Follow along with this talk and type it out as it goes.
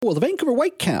Well, the Vancouver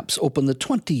Whitecaps open the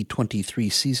 2023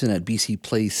 season at BC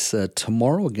Place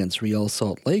tomorrow against Real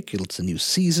Salt Lake. It's a new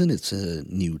season, it's a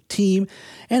new team,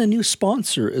 and a new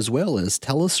sponsor as well, as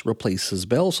TELUS replaces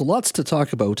Bell. So lots to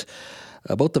talk about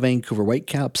the Vancouver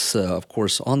Whitecaps, of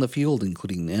course, on the field,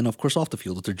 and of course off the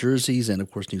field with their jerseys, and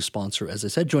of course new sponsor. As I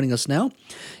said, joining us now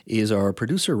is our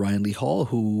producer, Ryan Lee Hall,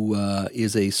 who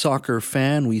is a soccer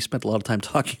fan. We spent a lot of time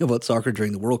talking about soccer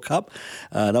during the World Cup.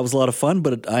 That was a lot of fun,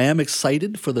 but I am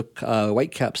excited for the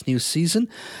Whitecaps' new season.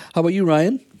 How about you,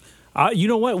 Ryan? You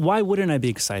know what? Why wouldn't I be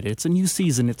excited? It's a new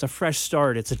season. It's a fresh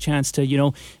start. It's a chance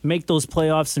to, make those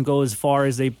playoffs and go as far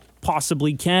as they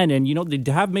possibly can. And,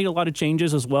 they have made a lot of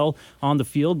changes as well on the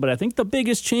field. But I think the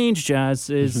biggest change, Jazz,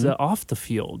 is off the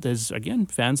field. As, again,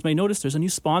 fans may notice there's a new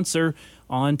sponsor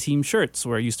on team shirts,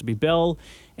 where it used to be Bell,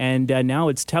 and now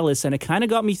it's TELUS. And it kind of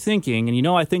got me thinking, and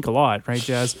I think a lot, right,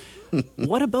 Jazz?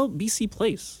 What about BC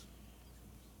Place?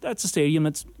 That's a stadium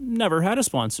that's never had a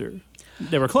sponsor.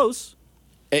 They were close.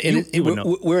 And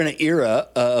we're in an era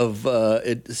of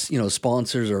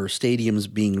sponsors or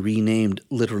stadiums being renamed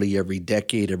literally every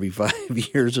decade, every 5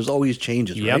 years. There's always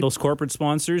changes, right? Yeah, those corporate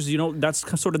sponsors,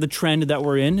 that's sort of the trend that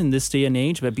we're in this day and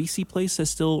age. But BC Place has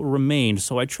still remained.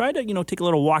 So I try to, take a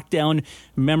little walk down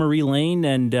memory lane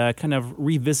and kind of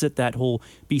revisit that whole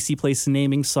BC Place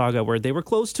naming saga, where they were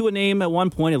close to a name at one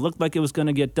point. It looked like it was going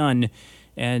to get done.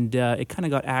 And it kind of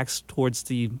got axed towards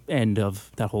the end of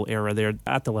that whole era there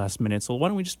at the last minute. So why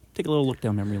don't we just take a little look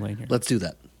down memory lane here? Let's do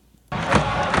that.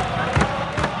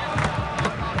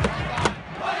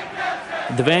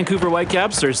 The Vancouver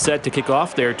Whitecaps are set to kick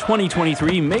off their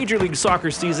 2023 Major League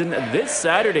Soccer season this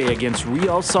Saturday against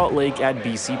Real Salt Lake at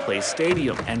BC Place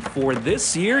Stadium. And for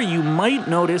this year, you might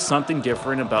notice something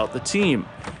different about the team.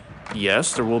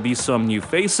 Yes, there will be some new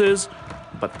faces,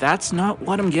 but that's not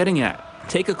what I'm getting at.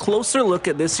 Take a closer look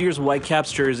at this year's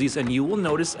Whitecaps jerseys and you will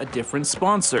notice a different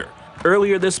sponsor.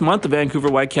 Earlier this month, the Vancouver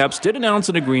Whitecaps did announce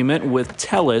an agreement with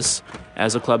TELUS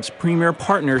as the club's premier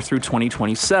partner through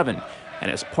 2027.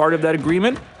 And as part of that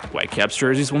agreement, Whitecaps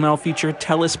jerseys will now feature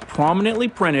TELUS prominently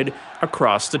printed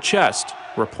across the chest,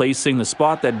 replacing the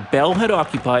spot that Bell had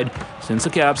occupied since the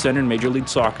Caps entered Major League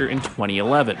Soccer in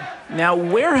 2011. Now,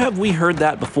 where have we heard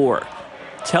that before?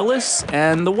 TELUS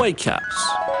and the Whitecaps.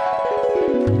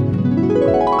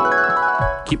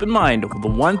 Keep in mind, the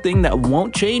one thing that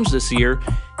won't change this year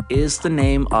is the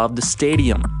name of the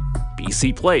stadium,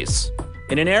 BC Place.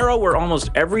 In an era where almost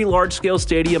every large-scale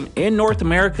stadium in North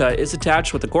America is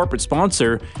attached with a corporate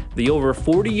sponsor, the over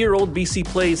 40-year-old BC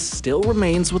Place still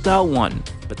remains without one.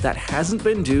 But that hasn't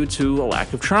been due to a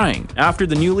lack of trying. After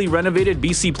the newly renovated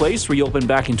BC Place reopened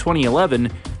back in 2011,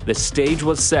 the stage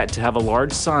was set to have a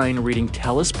large sign reading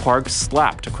TELUS Park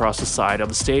slapped across the side of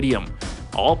the stadium.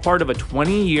 All part of a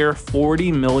 20-year,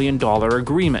 $40 million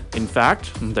agreement. In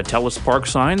fact, the TELUS Park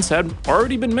signs had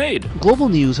already been made. Global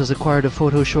News has acquired a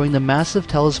photo showing the massive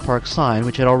TELUS Park sign,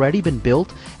 which had already been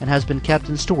built and has been kept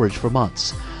in storage for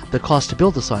months. The cost to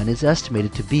build the sign is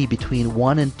estimated to be between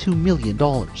 $1 and $2 million.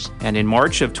 And in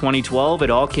March of 2012, it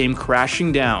all came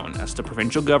crashing down as the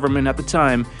provincial government at the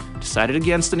time decided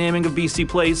against the naming of BC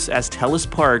Place as TELUS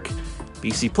Park.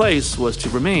 BC Place was to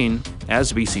remain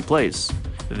as BC Place.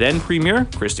 Then Premier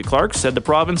Christy Clark said the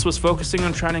province was focusing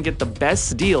on trying to get the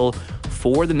best deal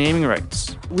for the naming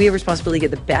rights. We have responsibility to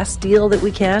get the best deal that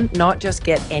we can, not just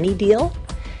get any deal,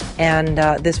 and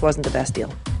this wasn't the best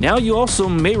deal. Now you also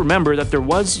may remember that there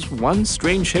was one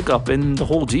strange hiccup in the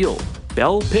whole deal: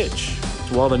 Bell Pitch.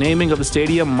 While the naming of the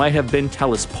stadium might have been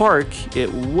TELUS Park,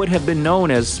 it would have been known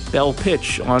as Bell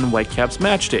Pitch on Whitecaps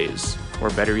match days. Or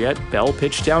better yet, Bell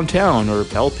Pitch Downtown or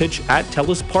Bell Pitch at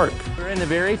TELUS Park. We're in the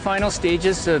very final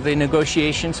stages of the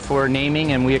negotiations for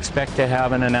naming, and we expect to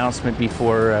have an announcement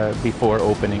before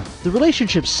opening. The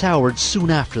relationship soured soon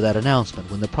after that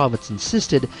announcement when the province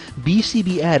insisted BC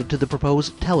be added to the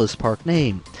proposed TELUS Park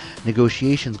name.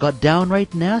 Negotiations got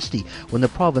downright nasty when the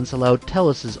province allowed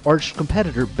TELUS's arch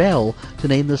competitor Bell to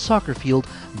name the soccer field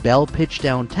Bell Pitch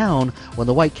Downtown when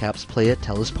the Whitecaps play at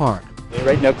TELUS Park.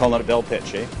 Right now calling it a Bell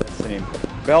Pitch, eh? That's the name.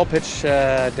 Bell Pitch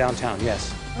Downtown,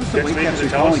 yes. The Whitecaps are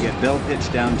calling it Bell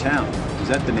Pitch Downtown. Is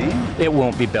that the name? It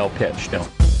won't be Bell Pitch, no.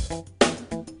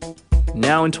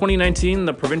 Now in 2019,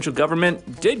 the provincial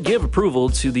government did give approval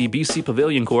to the BC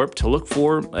Pavilion Corp to look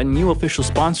for a new official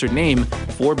sponsored name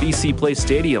for BC Place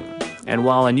Stadium. And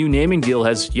while a new naming deal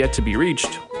has yet to be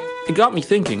reached, it got me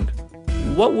thinking,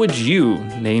 what would you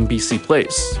name BC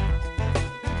Place?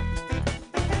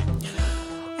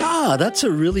 Yeah, that's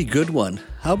a really good one.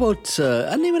 How about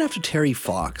I'd name it after Terry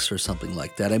Fox or something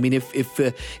like that. I mean, if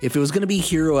it was going to be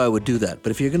Hero, I would do that.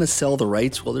 But if you're going to sell the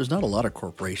rights, well, there's not a lot of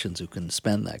corporations who can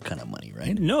spend that kind of money,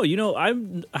 right? No, I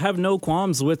have no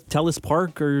qualms with TELUS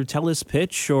Park or TELUS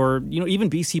Pitch or even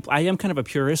BC. I am kind of a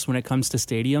purist when it comes to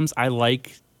stadiums. I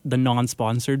like the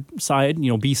non-sponsored side.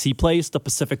 BC Place, the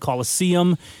Pacific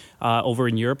Coliseum. Over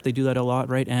in Europe, they do that a lot,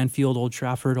 right? Anfield, Old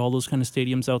Trafford, all those kind of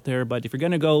stadiums out there. But if you're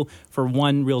going to go for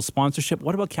one real sponsorship,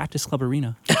 what about Cactus Club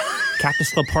Arena?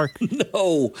 Cactus Club Park?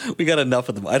 No, we got enough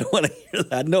of them. I don't want to hear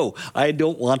that. No, I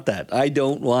don't want that. I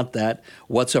don't want that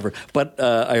whatsoever. But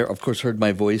I, of course, heard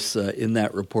my voice in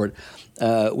that report.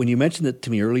 When you mentioned it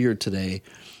to me earlier today,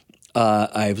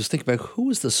 I was thinking about who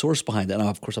was the source behind that. Now,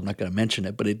 of course, I'm not going to mention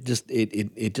it, but it just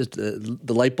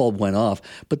the light bulb went off.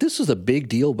 But this was a big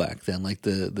deal back then. Like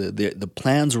the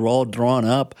plans were all drawn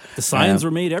up, the signs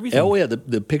were made, everything. Oh yeah,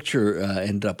 the picture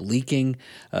ended up leaking.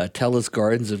 TELUS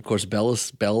Gardens, of course, Bell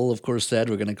of course said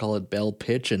we're going to call it Bell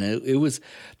Pitch, and it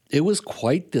was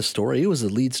quite the story. It was the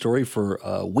lead story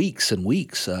for weeks and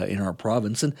weeks in our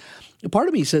province. And part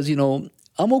of me says,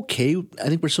 I'm okay. I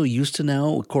think we're so used to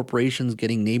now with corporations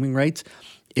getting naming rights.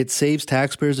 It saves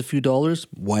taxpayers a few dollars.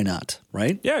 Why not,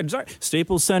 right? Yeah, exactly.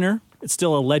 Staples Center, it's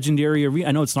still a legendary arena.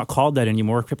 I know it's not called that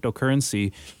anymore,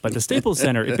 cryptocurrency, but the Staples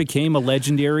Center, it became a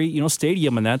legendary,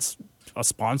 stadium, and that's a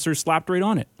sponsor slapped right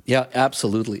on it. Yeah,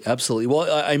 absolutely, absolutely.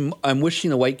 Well, I'm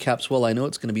wishing the Whitecaps well. I know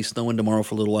it's going to be snowing tomorrow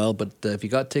for a little while, but if you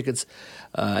got tickets,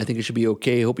 I think it should be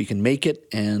okay. I hope you can make it,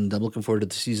 and I'm looking forward to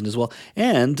the season as well.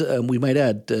 And we might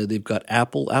add, they've got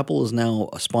Apple. Apple is now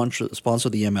a sponsor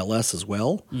of the MLS as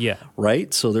well. Yeah,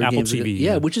 right. So their Apple games,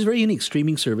 TV, which is very unique.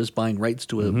 Streaming service buying rights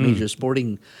to a major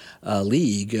sporting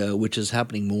league, which is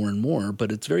happening more and more.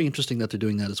 But it's very interesting that they're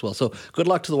doing that as well. So good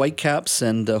luck to the Whitecaps,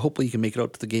 and hopefully you can make it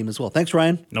out to the game as well. Thanks,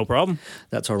 Ryan. No problem.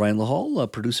 That's our Ryan Lahal, a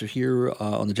producer here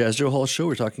on the Jazz Joe Hall Show.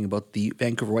 We're talking about the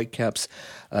Vancouver Whitecaps'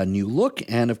 new look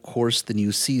and, of course, the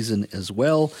new season as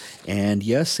well. And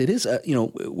yes, it is,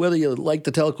 whether you like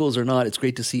the telcos or not, it's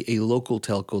great to see a local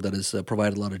telco that has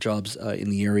provided a lot of jobs in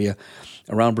the area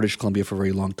around British Columbia for a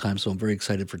very long time. So I'm very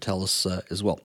excited for TELUS as well.